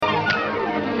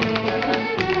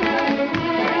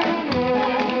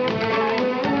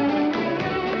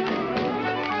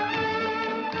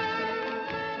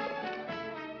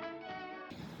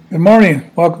Good morning.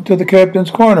 Welcome to the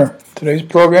Captain's Corner. Today's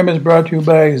program is brought to you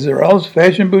by Zarel's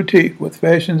Fashion Boutique with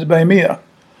Fashions by Mia,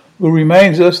 who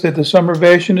reminds us that the summer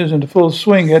fashion is in full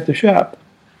swing at the shop.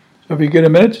 So if you get a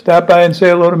minute, stop by and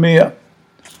say hello to Mia.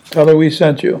 Tell her we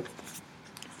sent you.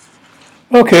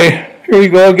 Okay, here we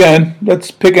go again. Let's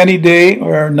pick any day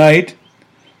or night.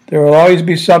 There will always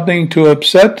be something to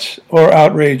upset or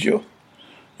outrage you.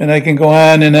 And I can go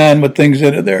on and on with things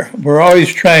that are there. We're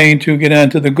always trying to get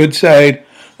onto the good side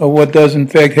of what does in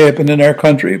fact happen in our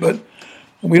country, but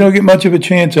we don't get much of a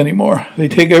chance anymore. They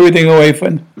take everything away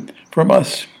from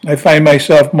us. I find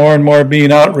myself more and more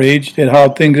being outraged at how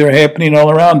things are happening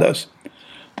all around us.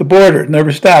 The border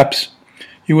never stops.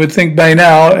 You would think by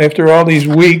now, after all these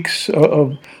weeks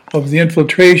of the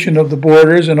infiltration of the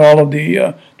borders and all of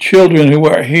the children who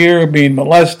are here being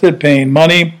molested, paying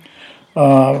money,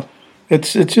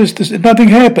 It's just nothing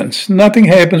happens. Nothing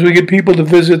happens. We get people to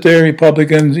visit there,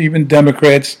 Republicans, even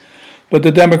Democrats. But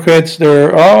the Democrats,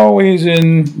 they're always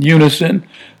in unison.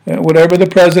 Whatever the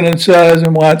president says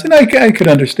and wants. And I could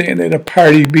understand that, a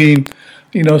party being,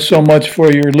 so much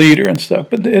for your leader and stuff.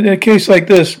 But in a case like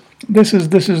this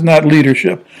is not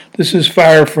leadership. This is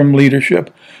far from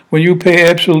leadership. When you pay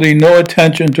absolutely no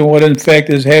attention to what in fact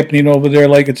is happening over there,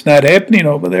 like it's not happening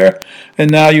over there,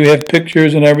 and now you have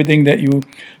pictures and everything that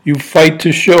you fight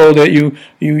to show that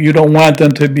you don't want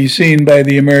them to be seen by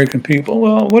the American people.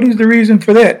 Well, what is the reason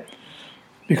for that?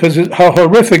 Because how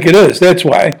horrific it is, that's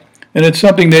why. And it's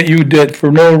something that you did for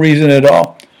no reason at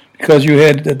all, because you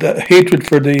had the hatred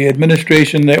for the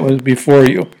administration that was before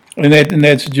you. And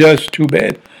that's just too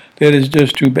bad. That is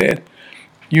just too bad.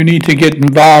 You need to get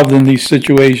involved in these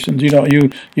situations.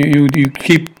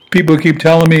 People keep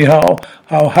telling me how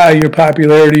high your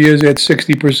popularity is at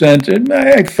 60%. And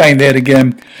I find that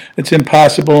again, it's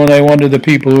impossible. And I wonder the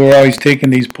people who are always taking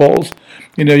these polls.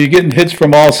 You're getting hits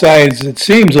from all sides. It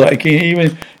seems like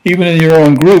even in your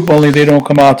own group, only they don't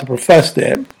come out to profess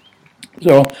that.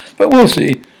 So, but we'll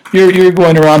see. You're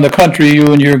going around the country,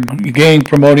 you and your gang,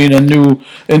 promoting a new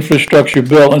infrastructure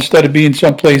bill instead of being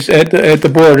someplace at the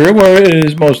border where it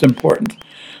is most important.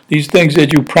 These things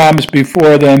that you promised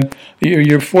before then,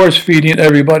 you're force-feeding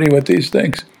everybody with these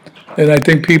things. And I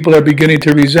think people are beginning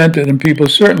to resent it, and people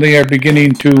certainly are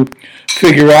beginning to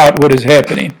figure out what is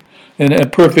happening. And a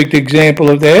perfect example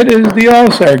of that is the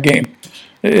All-Star game.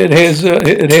 It has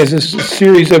a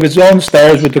series of its own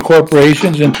stars with the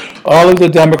corporations, and all of the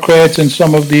Democrats and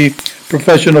some of the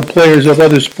professional players of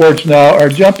other sports now are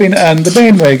jumping on the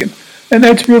bandwagon. And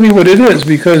that's really what it is,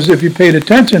 because if you paid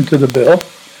attention to the bill,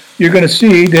 you're going to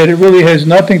see that it really has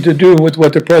nothing to do with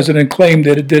what the president claimed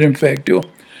that it did in fact do.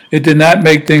 It did not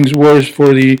make things worse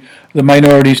for the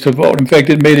minorities to vote. In fact,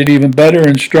 it made it even better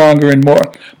and stronger and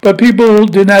more. But people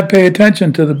did not pay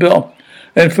attention to the bill.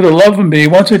 And for the love of me,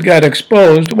 once it got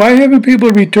exposed, why haven't people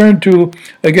returned to,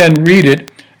 again, read it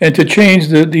and to change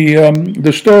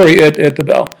the story at the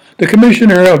bell? The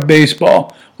commissioner of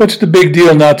baseball, what's the big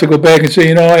deal now to go back and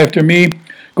say, after me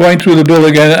going through the bill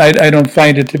again, I don't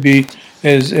find it to be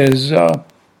as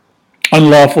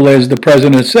unlawful as the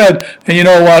president said. And you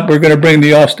know what? We're going to bring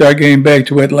the All-Star game back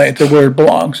to Atlanta where it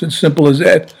belongs. It's simple as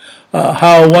that.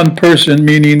 How one person,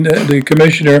 meaning the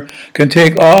commissioner, can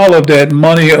take all of that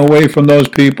money away from those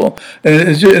people. And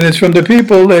it's from the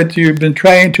people that you've been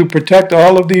trying to protect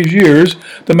all of these years,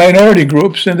 the minority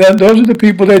groups, and those are the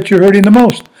people that you're hurting the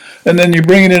most. And then you're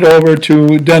bringing it over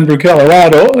to Denver,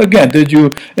 Colorado. Again, did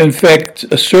you, in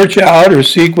fact, search out or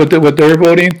seek what their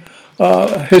voting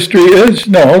history is?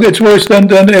 No, it's worse than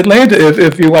Atlanta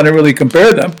if you want to really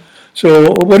compare them.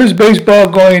 So what is baseball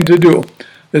going to do?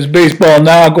 Is baseball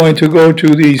now going to go to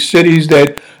these cities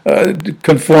that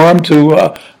conform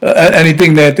to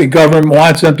anything that the government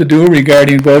wants them to do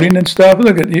regarding voting and stuff?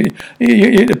 Look,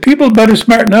 people better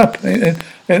smarten up.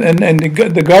 And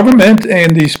the government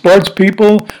and the sports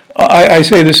people, I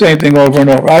say the same thing over and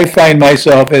over. I find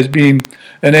myself as being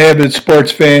an avid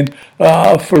sports fan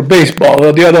for baseball.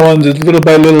 Well, the other ones, little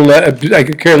by little, I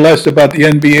could care less about the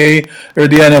NBA or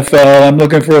the NFL. I'm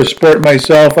looking for a sport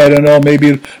myself. I don't know.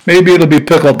 Maybe it'll be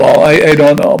pickleball. I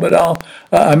don't know, but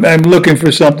I'm looking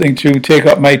for something to take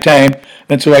up my time,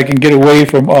 and so I can get away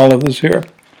from all of this here.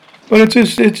 But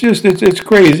it's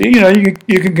crazy.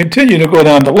 You can continue to go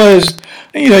down the list.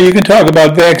 You can talk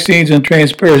about vaccines and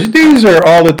transparency. These are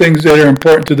all the things that are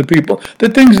important to the people. The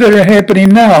things that are happening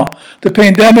now. The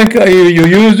pandemic, you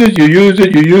use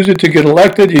it to get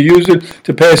elected. You use it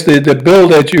to pass the bill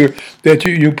that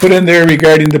you put in there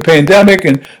regarding the pandemic,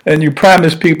 and you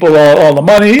promised people all the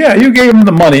money. Yeah, you gave them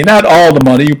the money, not all the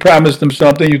money. You promised them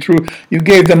something. You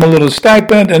gave them a little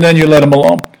stipend, and then you let them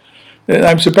alone.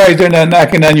 I'm surprised they're not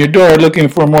knocking on your door looking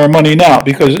for more money now,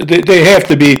 because they have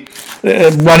to be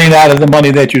running out of the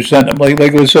money that you sent them. Like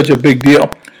it was such a big deal.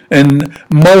 And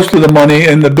most of the money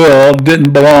in the bill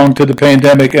didn't belong to the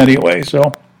pandemic anyway.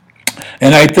 So,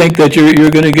 and I think that you're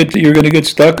going to get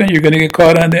stuck, and you're going to get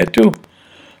caught on that too.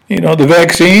 The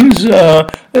vaccines,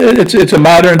 it's a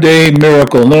modern day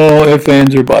miracle. No ifs,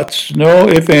 ands, or buts. No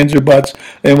ifs, ands, or buts.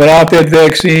 And without that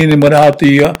vaccine, and without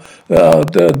the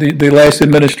last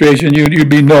administration, you'd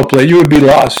be no place. You would be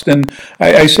lost. And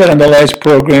I said on the last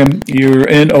program, you're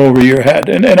in over your head.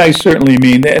 And I certainly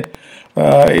mean that.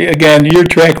 Again, your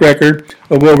track record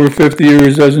of over 50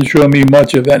 years doesn't show me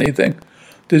much of anything.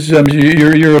 This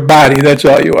you're a body. That's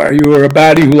all you are. You are a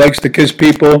body who likes to kiss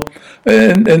people,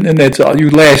 and that's all. You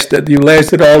lasted. You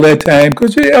lasted all that time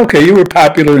because you were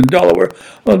popular in Delaware.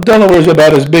 Well, Delaware's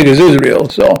about as big as Israel,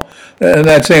 so and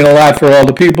that's saying a lot for all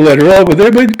the people that are over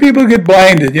there. But people get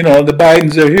blinded. The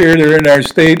Bidens are here. They're in our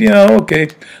state. Okay,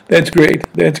 that's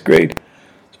great. That's great.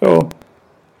 So.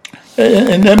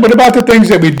 And then what about the things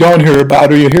that we don't hear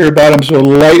about, or you hear about them so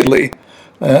lightly?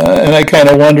 And I kind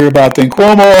of wonder about things.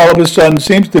 Cuomo all of a sudden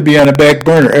seems to be on a back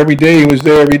burner. Every day he was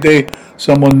there. Every day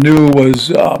someone new was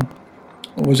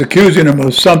accusing him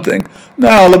of something.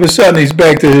 Now all of a sudden he's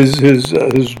back to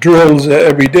his drills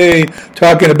every day,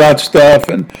 talking about stuff.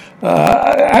 And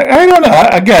I don't know.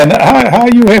 Again, how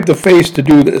you have the face to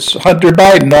do this? Hunter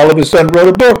Biden all of a sudden wrote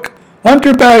a book.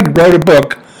 Hunter Biden wrote a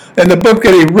book. And the book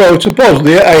that he wrote,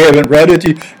 supposedly, I haven't read it.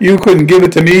 You couldn't give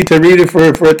it to me to read it for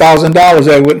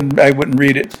 $1,000. I wouldn't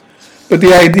read it. But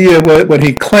the idea, what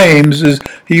he claims, is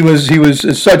he was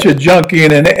such a junkie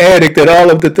and an addict that all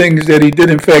of the things that he did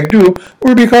in fact do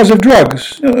were because of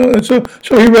drugs. So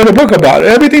he wrote a book about it,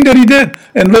 everything that he did,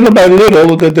 and little by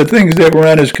little, the things that were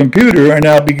on his computer are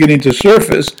now beginning to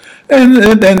surface. And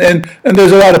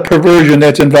there's a lot of perversion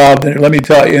that's involved in it. Let me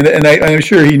tell you, and I'm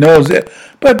sure he knows that.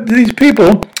 But these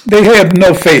people, they have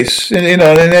no face, and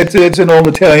it's an old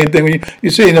Italian thing. When you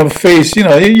say no face, you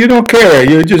don't care.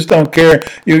 You just don't care.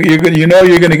 You're going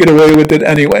to get away with it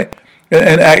anyway.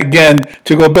 And again,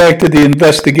 to go back to the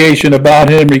investigation about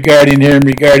him regarding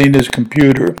his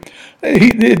computer,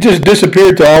 it just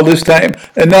disappeared to all this time.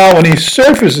 And now when he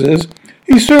surfaces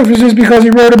because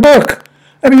he wrote a book.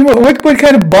 I mean, what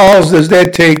kind of balls does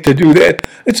that take to do that?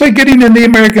 It's like getting in the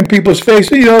American people's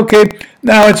face. Okay,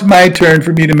 now it's my turn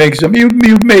for me to make some.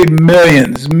 You've made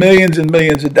millions and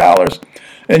millions of dollars,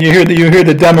 and you hear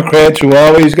the Democrats who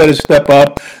always got to step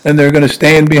up, and they're going to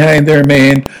stand behind their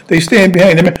man. They stand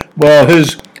behind him. Well,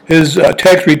 his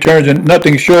tax returns and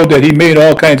nothing showed that he made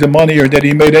all kinds of money or that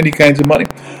he made any kinds of money.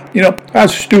 How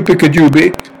stupid could you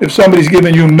be? If somebody's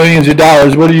giving you millions of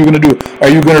dollars, what are you going to do? Are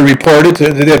you going to report it?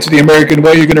 That's the American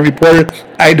way. You're going to report it?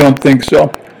 I don't think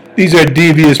so. These are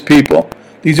devious people.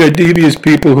 These are devious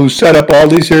people who set up all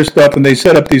these here stuff, and they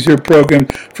set up these here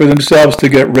programs for themselves to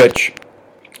get rich.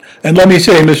 And let me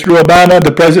say, Mr. Obama,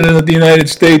 the President of the United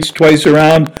States, twice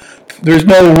around, there's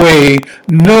no way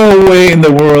in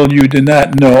the world you did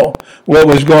not know what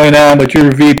was going on with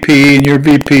your VP and your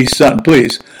VP's son.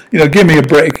 Please, give me a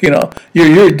break. I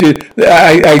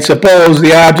suppose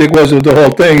the object was of the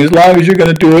whole thing. As long as you're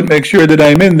going to do it, make sure that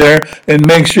I'm in there, and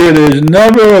make sure there's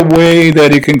never a way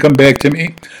that it can come back to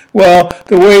me. Well,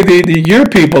 the way your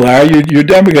people are, your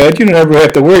Democrats, you don't ever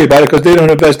have to worry about it because they don't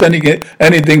invest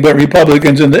anything but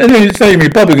Republicans, and it's not even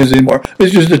Republicans anymore.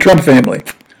 It's just the Trump family.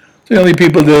 The only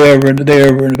people they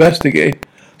ever investigate.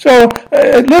 So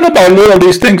little by little,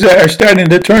 these things are starting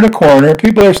to turn a corner.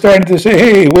 People are starting to say,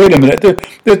 "Hey, wait a minute,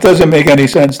 that doesn't make any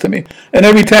sense to me." And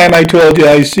every time I told you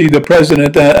I see the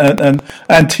president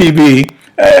on TV,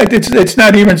 it's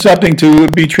not even something to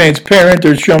be transparent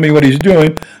or show me what he's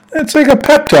doing. It's like a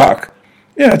pep talk.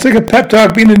 Yeah, it's like a pep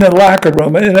talk being in the locker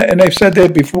room, and I've said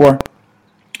that before.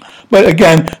 But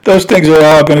again, those things are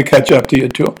all going to catch up to you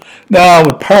too. Now,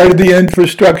 part of the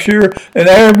infrastructure, and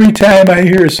every time I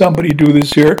hear somebody do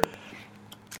this here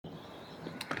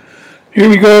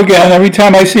we go again. Every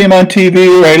time I see him on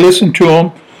TV or I listen to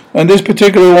him, on this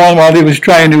particular one, while he was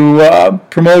trying to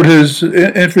promote his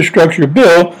infrastructure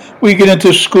bill, we get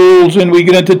into schools and we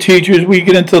get into teachers, we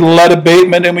get into lead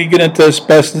abatement, and we get into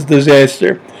asbestos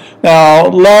disaster. Now,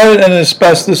 lead and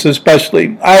asbestos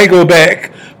especially, I go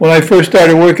back when I first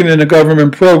started working in a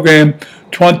government program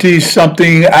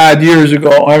 20-something odd years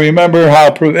ago. I remember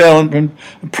how prevalent and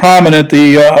prominent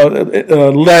the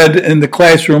lead in the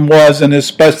classroom was, and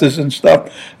asbestos and stuff,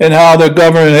 and how the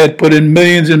government had put in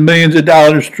millions and millions of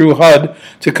dollars through HUD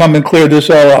to come and clear this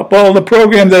all up. Well, the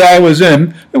program that I was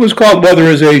in, it was called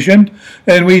weatherization,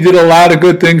 and we did a lot of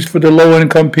good things for the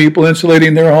low-income people,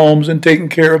 insulating their homes and taking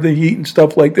care of the heat and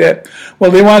stuff like that.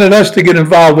 Well, they wanted us to get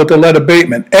involved with the lead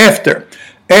abatement after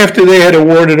they had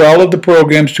awarded all of the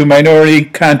programs to minority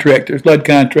contractors, lead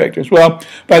contractors. Well,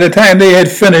 by the time they had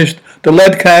finished, the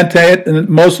lead content in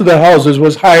most of the houses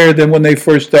was higher than when they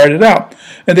first started out.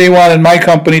 And they wanted my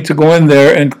company to go in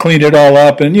there and clean it all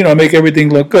up and, make everything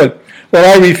look good.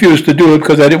 Well, I refused to do it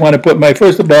because I didn't want to put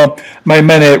first of all, my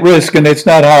men at risk, and it's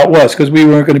not how it was because we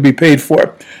weren't going to be paid for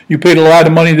it. You paid a lot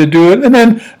of money to do it, and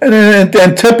then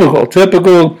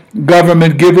typical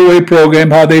government giveaway program,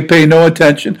 how they pay no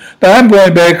attention. Now, I'm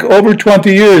going back over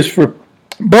 20 years for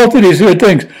both of these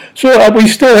things. So we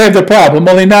still have the problem,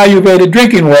 only now you've added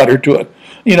drinking water to it.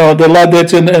 The lead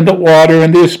that's in the water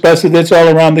and the asbestos that's all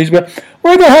around these.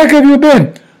 Where the heck have you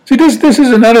been? See, this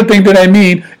is another thing that I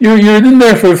mean. You're in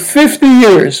there for 50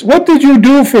 years. What did you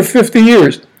do for 50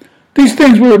 years? These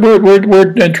things were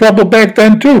in trouble back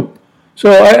then too.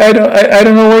 So I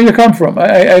don't know where you come from.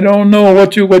 I don't know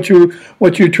what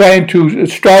you're trying to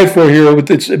strive for here with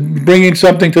this, bringing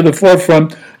something to the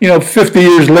forefront. 50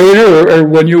 years later, or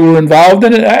when you were involved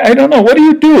in it. I don't know. What do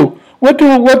you do? What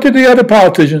did the other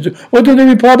politicians do? What did the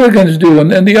Republicans do,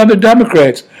 and the other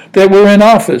Democrats that were in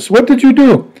office? What did you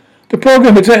do? The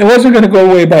program, it wasn't going to go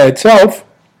away by itself.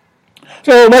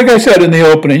 So, like I said in the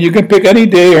opening, you can pick any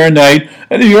day or night,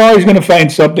 and you're always going to find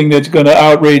something that's going to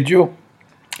outrage you.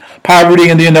 Poverty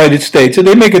in the United States. And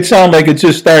they make it sound like it's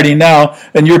just starting now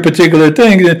and your particular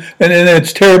thing, and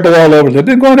it's terrible all over. They've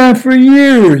been going on for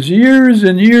years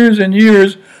and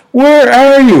years. Where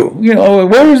are you?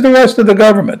 Where is the rest of the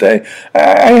government? I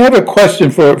have a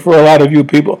question for a lot of you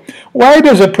people. Why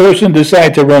does a person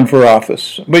decide to run for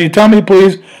office? Will you tell me,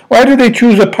 please? Why do they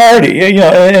choose a party?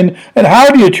 And how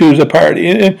do you choose a party?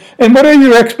 And what are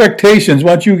your expectations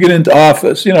once you get into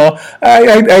office?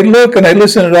 I look and I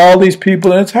listen to all these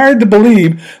people, and it's hard to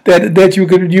believe that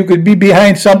you could be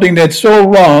behind something that's so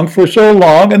wrong for so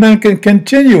long, and then can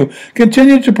continue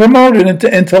to promote it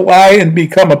and to lie and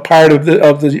become a part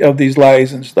of these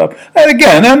lies and stuff. And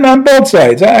again, I'm on both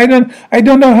sides. I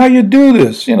don't know how you do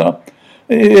this.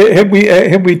 Have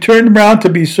we turned around to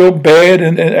be so bad?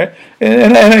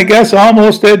 And I guess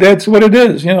almost that's what it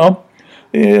is.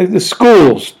 The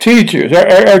schools, teachers,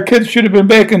 our kids should have been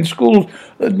back in school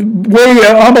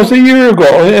almost a year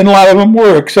ago, and a lot of them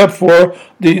were, except for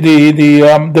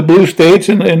the blue states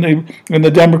and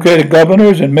the Democratic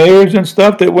governors and mayors and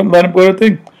stuff that wouldn't let them go to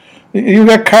things. You've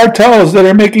got cartels that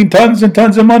are making tons and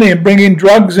tons of money and bringing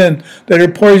drugs in that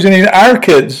are poisoning our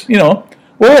kids.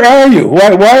 Where are you?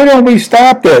 Why don't we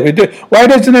stop that? Why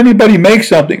doesn't anybody make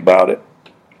something about it?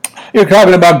 You're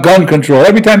talking about gun control.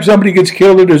 Every time somebody gets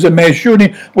killed or there's a mass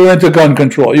shooting, we're into gun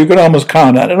control. You can almost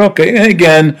count on it. Okay, and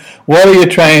again, what are you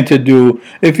trying to do?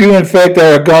 If you, in fact,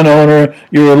 are a gun owner,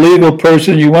 you're a legal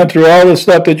person, you went through all the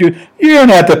stuff that you're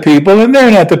not the people, and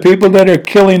they're not the people that are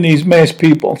killing these mass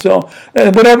people. So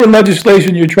whatever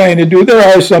legislation you're trying to do,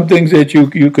 there are some things that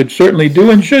you could certainly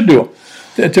do and should do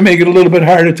to make it a little bit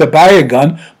harder to buy a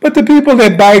gun. But the people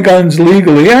that buy guns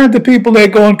legally aren't the people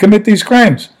that go and commit these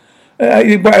crimes.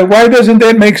 Why doesn't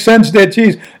that make sense that,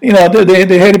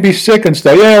 they had to be sick and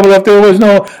stuff? Yeah, well, if there was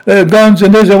no guns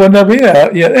and this and whatever, yeah.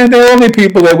 And the only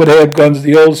people that would have guns,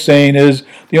 the old saying is,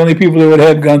 the only people that would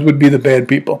have guns would be the bad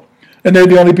people. And they're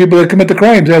the only people that commit the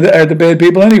crimes are the bad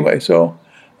people anyway. So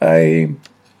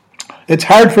it's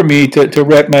hard for me to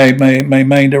wrap my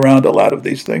mind around a lot of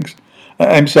these things.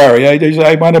 I'm sorry.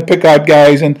 I want to pick out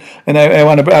guys and I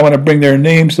want to bring their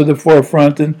names to the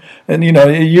forefront and you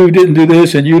didn't do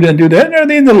this and you didn't do that. And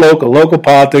in the local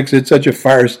politics, it's such a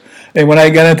farce. And when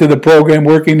I got into the program,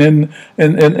 working in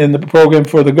the program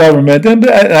for the government, and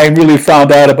I really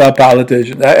found out about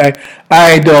politicians.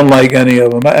 I don't like any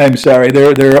of them. I'm sorry.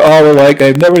 They're all alike.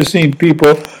 I've never seen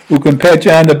people who can pat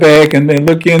you on the back and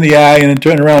look you in the eye and then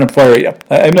turn around and fire you.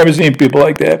 I've never seen people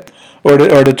like that. Or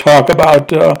to talk about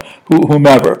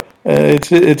whomever. They're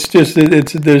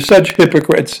such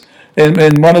hypocrites.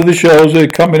 And one of the shows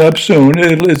coming up soon,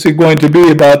 it's going to be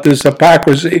about this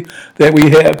hypocrisy that we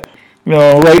have.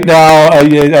 Right now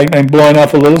I'm blowing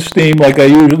off a little steam like I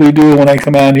usually do when I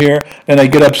come on here, and I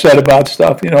get upset about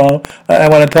stuff. I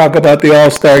want to talk about the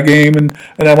All-Star game and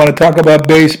I want to talk about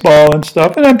baseball and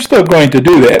stuff, and I'm still going to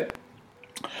do that.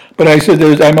 But I said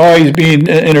I'm always being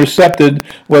intercepted,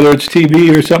 whether it's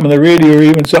TV or something on the radio or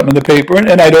even something in the paper.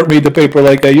 And I don't read the paper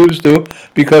like I used to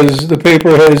because the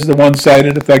paper has the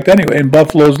one-sided effect anyway. And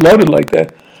Buffalo's loaded like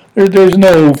that. There's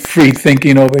no free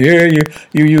thinking over here. You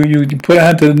put it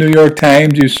onto the New York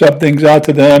Times, you sub things out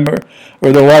to them,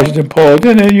 or the Washington Post,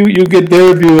 and then you get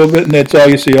their view of it, and that's all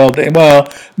you see all day. Well,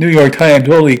 New York Times,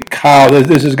 holy cow,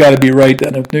 this has got to be right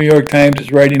then. If New York Times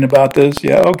is writing about this,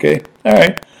 yeah, okay, all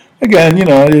right. Again,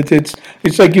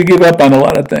 it's like you give up on a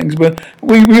lot of things, but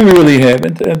we really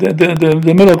haven't.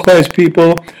 The middle class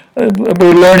people,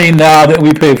 we're learning now that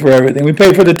we pay for everything. We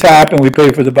pay for the top and we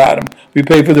pay for the bottom. We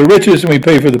pay for the richest and we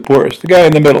pay for the poorest. The guy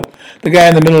in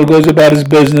the middle goes about his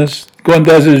business, goes and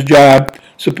does his job,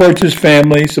 supports his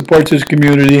family, supports his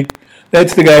community.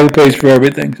 That's the guy who pays for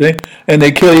everything, see? And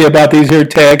they kill you about these here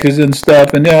taxes and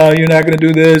stuff, and no, you're not going to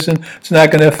do this, and it's not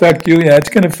going to affect you. Yeah, it's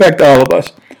going to affect all of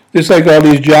us. Just like all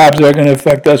these jobs are going to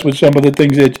affect us with some of the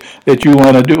things that you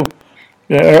want to do.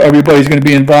 Everybody's going to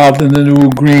be involved in the new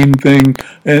green thing,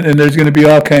 and there's going to be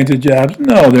all kinds of jobs.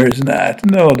 No, there's not.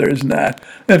 No, there's not.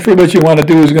 And for what you want to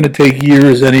do is going to take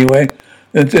years anyway.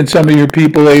 And some of your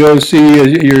people,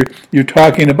 AOC, you're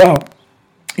talking about.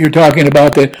 You're talking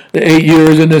about the 8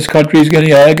 years in this country is going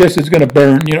to, I guess it's going to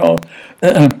burn,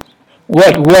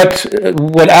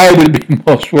 What I would be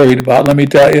most worried about, let me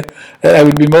tell you, I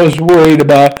would be most worried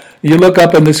about, you look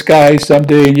up in the sky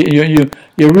someday and you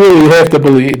really have to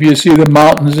believe. You see the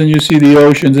mountains and you see the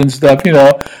oceans and stuff,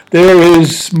 there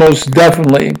is most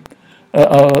definitely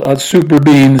a super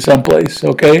being someplace,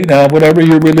 okay? Now, whatever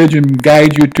your religion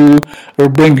guides you to or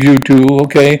brings you to,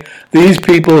 okay, these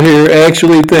people here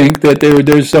actually think that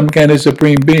there's some kind of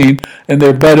supreme being and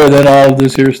they're better than all of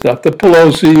this here stuff. The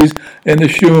Pelosi's and the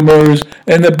Schumers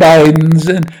and the Bidens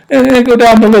and go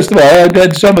down the list of all. I've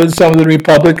had some of the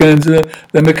Republicans, the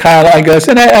McConnell, I guess,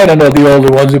 and I don't know the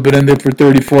older ones who've been in there for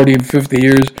 30, 40, and 50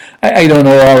 years. I don't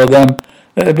know all of them.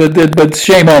 But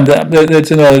shame on them.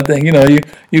 That's another thing.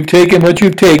 You've taken what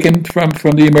you've taken from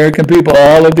the American people.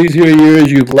 All of these years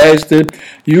you've lasted.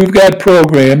 You've got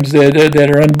programs that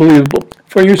are unbelievable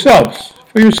for yourselves,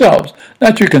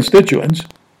 not your constituents.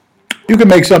 You can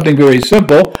make something very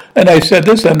simple, and I said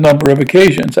this on a number of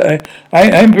occasions.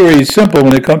 I'm very simple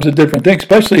when it comes to different things,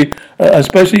 especially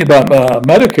about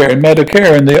Medicare and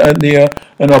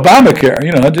Obamacare.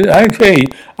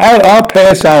 I'll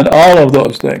pass on all of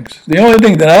those things. The only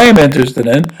thing that I am interested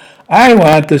in, I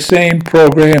want the same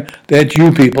program that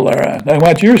you people are on. I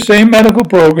want your same medical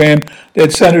program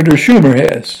that Senator Schumer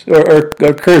has, or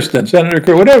Kirsten, Senator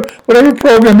Kirsten, whatever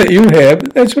program that you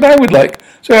have, that's what I would like.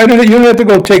 So you don't have to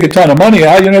go take a ton of money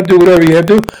out. You don't have to do whatever you have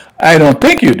to do. I don't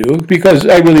think you do, because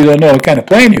I really don't know what kind of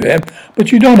plan you have.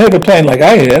 But you don't have a plan like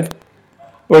I have,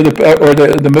 or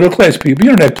the middle class people. You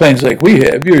don't have plans like we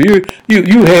have. You have,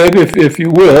 if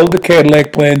you will, the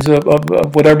Cadillac plans of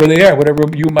whatever they are, whatever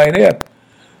you might have.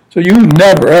 So you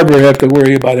never, ever have to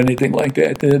worry about anything like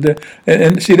that.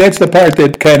 And see, that's the part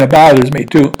that kind of bothers me,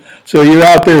 too. So you're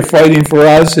out there fighting for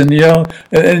us, and you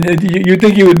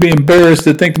think you would be embarrassed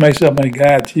to think to myself, my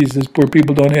God, geez, these poor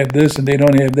people don't have this, and they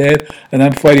don't have that, and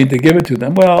I'm fighting to give it to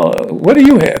them. Well, what do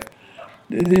you have?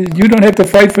 You don't have to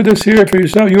fight for this here for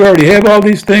yourself. You already have all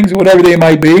these things, whatever they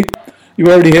might be. You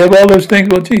already have all those things.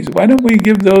 Well, geez, why don't we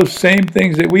give those same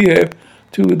things that we have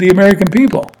to the American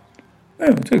people?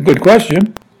 Well, it's a good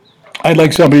question. I'd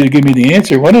like somebody to give me the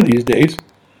answer one of these days.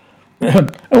 And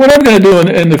what I'm going to do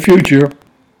in the future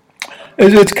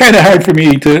is, it's kind of hard for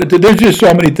me there's just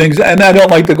so many things, and I don't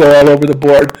like to go all over the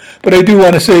board, but I do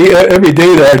want to say every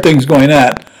day there are things going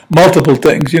on, multiple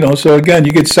things, So again,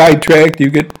 you get sidetracked,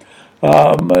 you get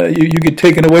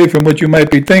taken away from what you might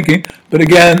be thinking. But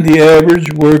again, the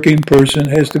average working person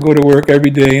has to go to work every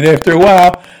day, and after a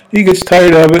while, he gets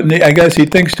tired of it, and I guess he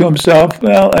thinks to himself,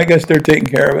 well, I guess they're taking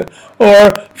care of it.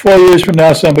 Or 4 years from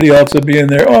now, somebody else will be in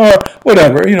there, or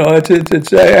whatever. I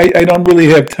don't really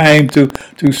have time to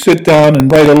sit down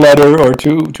and write a letter or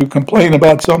to complain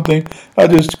about something. I'll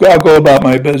go about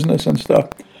my business and stuff.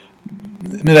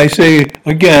 And I say,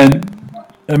 again,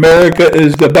 America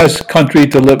is the best country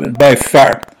to live in, by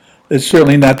far. It's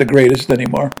certainly not the greatest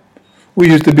anymore. We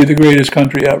used to be the greatest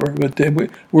country ever, but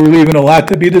we're leaving a lot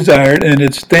to be desired, and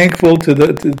it's thankful to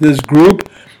this group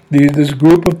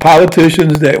of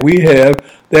politicians that we have.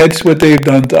 That's what they've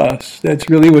done to us. That's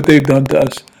really what they've done to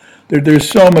us. There's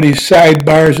so many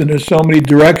sidebars, and there's so many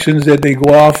directions that they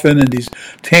go off in, and these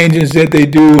tangents that they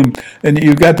do, and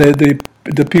you've got the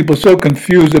people so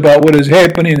confused about what is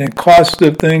happening and cost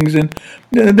of things, and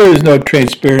there is no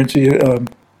transparency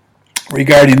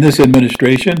regarding this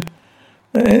administration.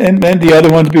 And the other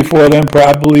ones before them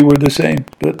probably were the same.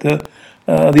 But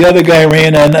The other guy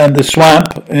ran on the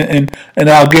swamp, and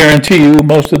I'll guarantee you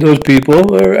most of those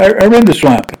people are in the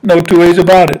swamp. No two ways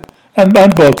about it. On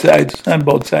both sides. On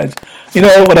both sides. You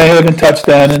know what I haven't touched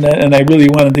on, and I really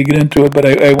wanted to get into it, but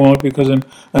I won't because I'm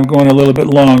going a little bit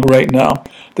long right now.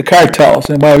 The cartels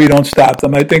and why we don't stop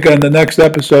them. I think on the next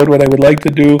episode, what I would like to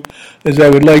do is I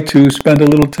would like to spend a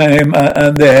little time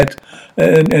on that,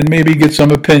 and maybe get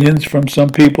some opinions from some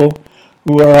people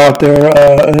who are out there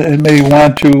and may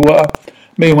want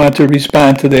to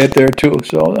respond to that there too.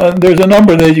 So there's a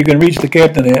number that you can reach the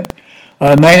captain at,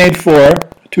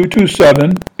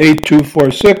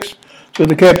 984-227-8246. So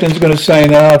the captain's going to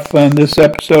sign off on this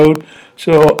episode.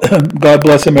 So God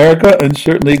bless America, and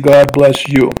certainly God bless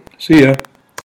you. See ya.